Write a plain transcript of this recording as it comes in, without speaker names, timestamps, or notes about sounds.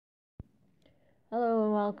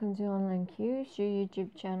welcome to Online Q's, your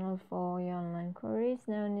YouTube channel for your online queries.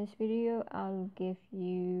 Now in this video, I'll give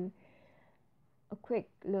you a quick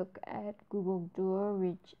look at Google Duo,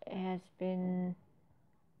 which has been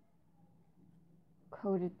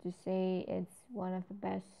quoted to say it's one of the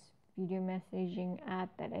best video messaging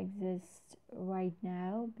app that exists right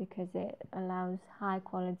now because it allows high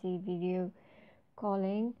quality video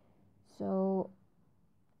calling. So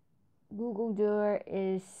Google Duo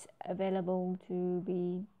is available to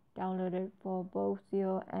be downloaded for both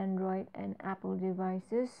your Android and Apple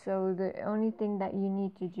devices. So the only thing that you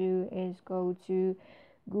need to do is go to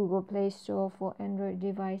Google Play Store for Android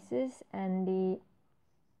devices and the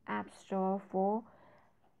App Store for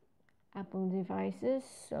Apple devices.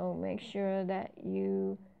 So make sure that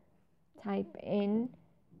you type in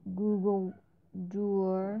Google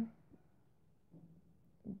Duo.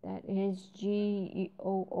 That is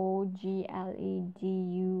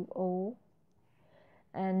GOOGLEDUO.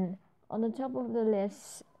 And on the top of the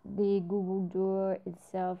list, the Google Duo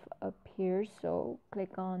itself appears. So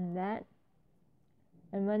click on that.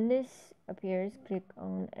 And when this appears, click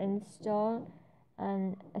on Install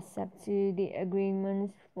and accept to the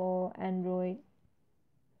agreements for Android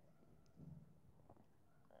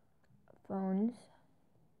phones.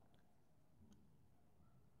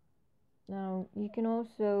 Now you can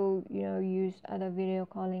also use other video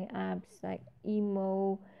calling apps like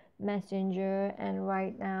Emo, Messenger, and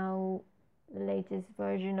right now the latest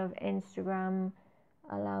version of Instagram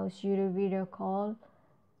allows you to video call.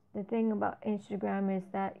 The thing about Instagram is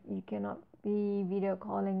that you cannot be video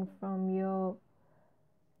calling from your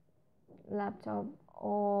laptop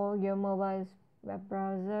or your mobile web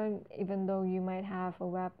browser, even though you might have a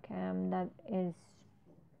webcam that is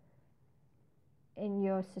in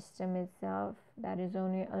your system itself. That is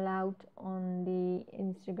only allowed on the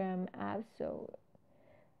Instagram app. So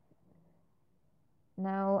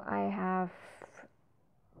now I have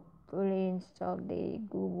fully installed the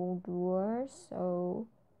Google Duo, so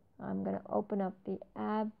I'm gonna open up the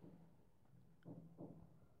app.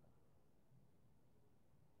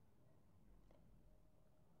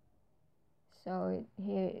 So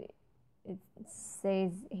it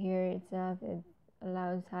says here itself it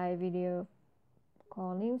allows high video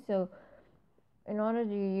calling. So in order to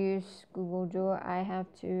use Google Duo, I have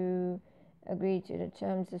to agree to the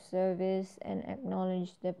terms of service and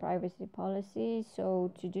acknowledge the privacy policy. So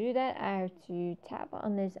to do that, I have to tap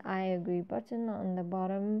on this I agree button on the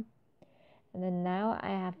bottom, and then now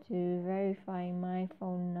I have to verify my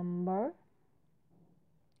phone number.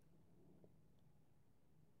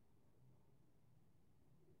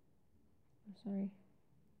 Sorry.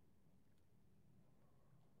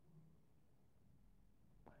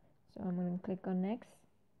 So I'm going to click on next.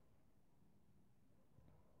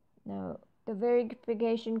 Now the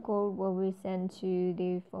verification code will be sent to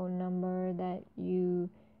the phone number that you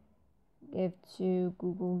give to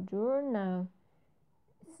Google Duo. Now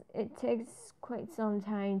it takes quite some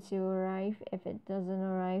time to arrive. If it doesn't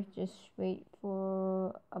arrive, just wait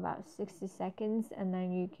for about 60 seconds and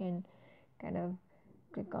then you can kind of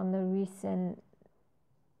click on the resend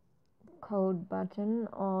code button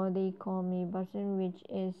or the call me button, which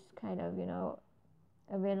is kind of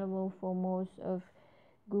available for most of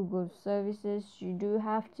Google services. You do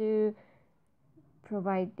have to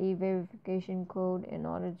provide the verification code in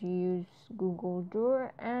order to use Google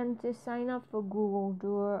Duo, and to sign up for Google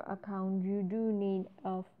Duo account you do need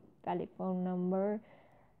a valid phone number.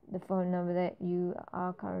 The phone number that you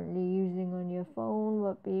are currently using on your phone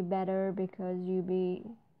would be better because you'll be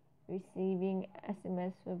receiving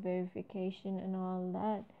SMS for verification and all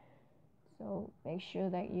that. So make sure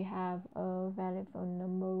that you have a valid phone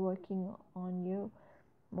number working on your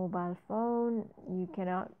mobile phone. You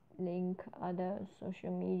cannot link other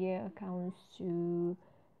social media accounts to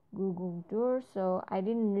Google Duo. So I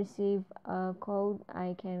didn't receive a code.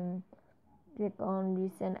 I can click on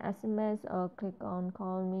resend SMS or click on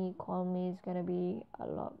call me. Call me is gonna be a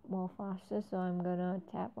lot more faster, so I'm gonna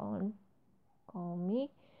tap on call me.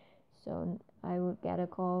 So I would get a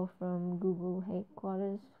call from Google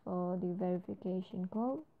headquarters for the verification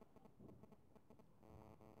code.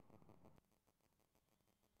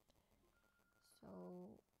 So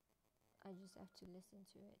I just have to listen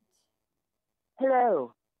to it.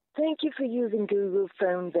 Hello. Thank you for using Google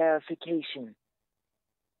Phone Verification.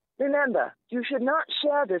 Remember, you should not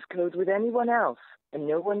share this code with anyone else, and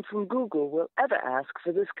no one from Google will ever ask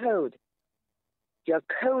for this code. Your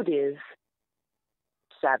code is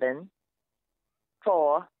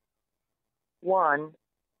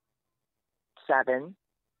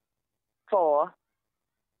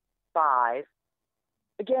 7417455.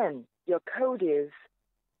 Again, your code is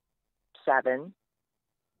 7417455.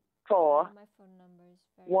 4 My phone number is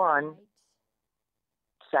 1 verified.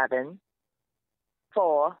 7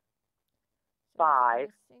 4 So it's 5. gonna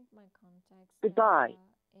sync my contacts that Goodbye.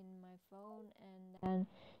 are in my phone, and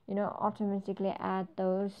then automatically add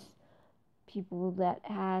those people that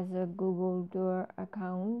has a Google Door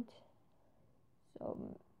account. So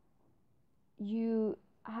you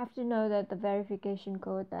have to know that the verification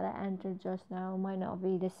code that I entered just now might not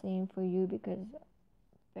be the same for you, because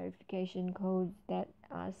verification codes that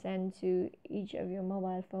are sent to each of your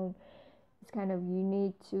mobile phone is kind of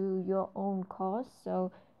unique to your own cost.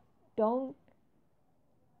 So don't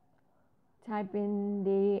type in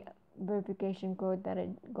the verification code that I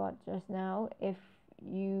got just now. If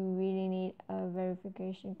you really need a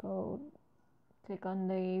verification code, click on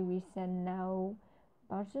the resend now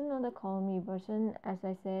button or the call me button. As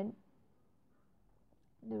I said,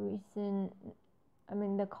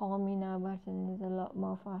 the call me now button is a lot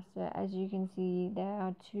more faster. As you can see, there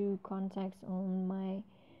are 2 contacts on my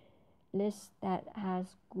list that has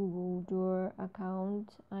Google Door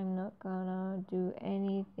account. I'm not gonna do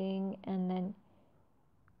anything, and then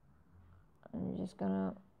I'm just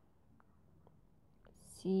gonna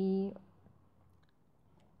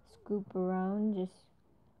scoop around just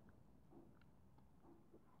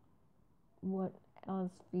what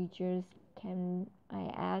else features can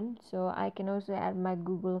I add. So I can also add my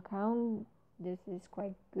Google account. This is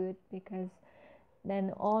quite good because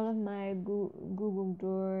then all of my Google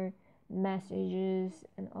Door messages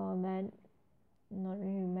and all that, not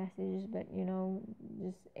really messages, but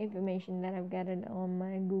just information that I've gathered on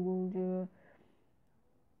my Google Door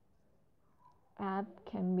app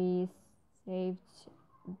can be saved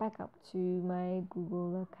back up to my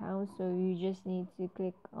Google account. So you just need to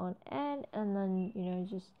click on add, and then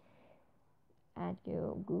just add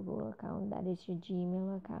your Google account, that is your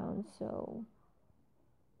Gmail account. So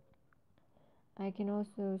I can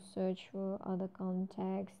also search for other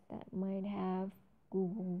contacts that might have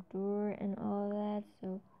Google Door and all that.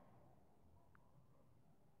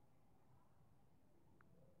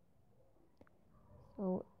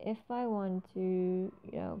 So if I want to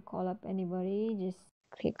call up anybody, just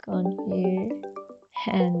click on here,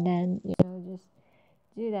 and then just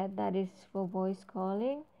do that. That is for voice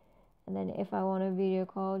calling. And then if I want a video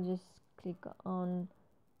call, just click on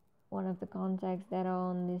one of the contacts that are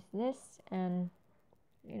on this list, and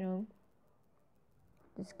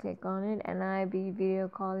just click on it, and I'll be video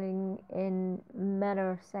calling in matter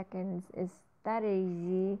of seconds. It's that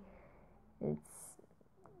easy. It's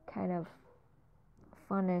kind of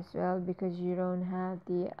fun as well, because you don't have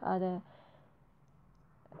the other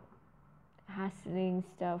hassling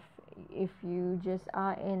stuff. If you just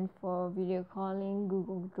are in for video calling,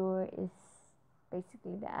 Google Door is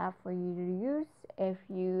basically the app for you to use. If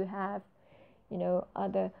you have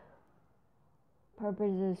other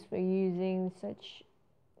purposes for using such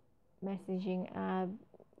messaging app,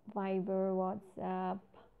 Viber, WhatsApp,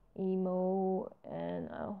 emo, and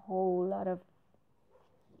a whole lot of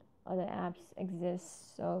other apps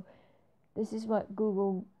exist. So this is what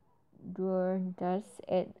Google Door does.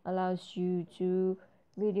 It allows you to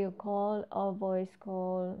video call or voice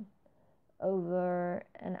call over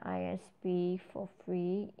an ISP for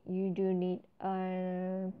free. You do need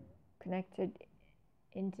a connected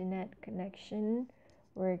internet connection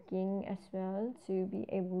working as well to be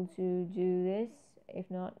able to do this. If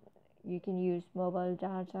not, you can use mobile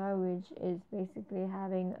data, which is basically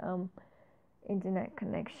having internet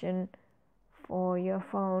connection for your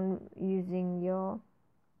phone using your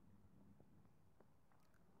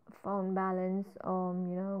phone balance, or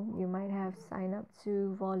you might have signed up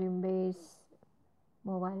to volume based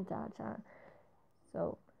mobile data.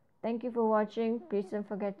 So thank you for watching. Please don't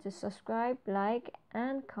forget to subscribe, like,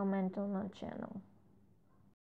 and comment on our channel.